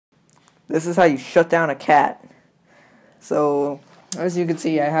This is how you shut down a cat. So, as you can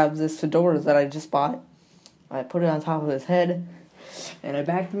see, I have this fedora that I just bought. I put it on top of his head, and I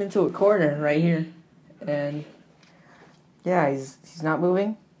backed him into a corner right here. And yeah, he's not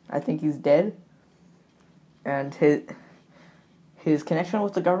moving. I think he's dead. And his connection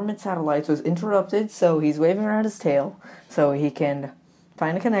with the government satellites was interrupted, so he's waving around his tail so he can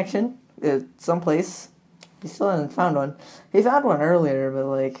find a connection someplace. He still hasn't found one. He found one earlier, but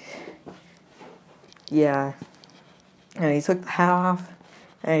like, yeah. And he took the hat off,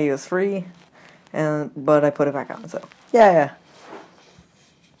 and he was free, but I put it back on, so, yeah.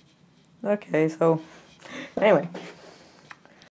 Okay, so, anyway.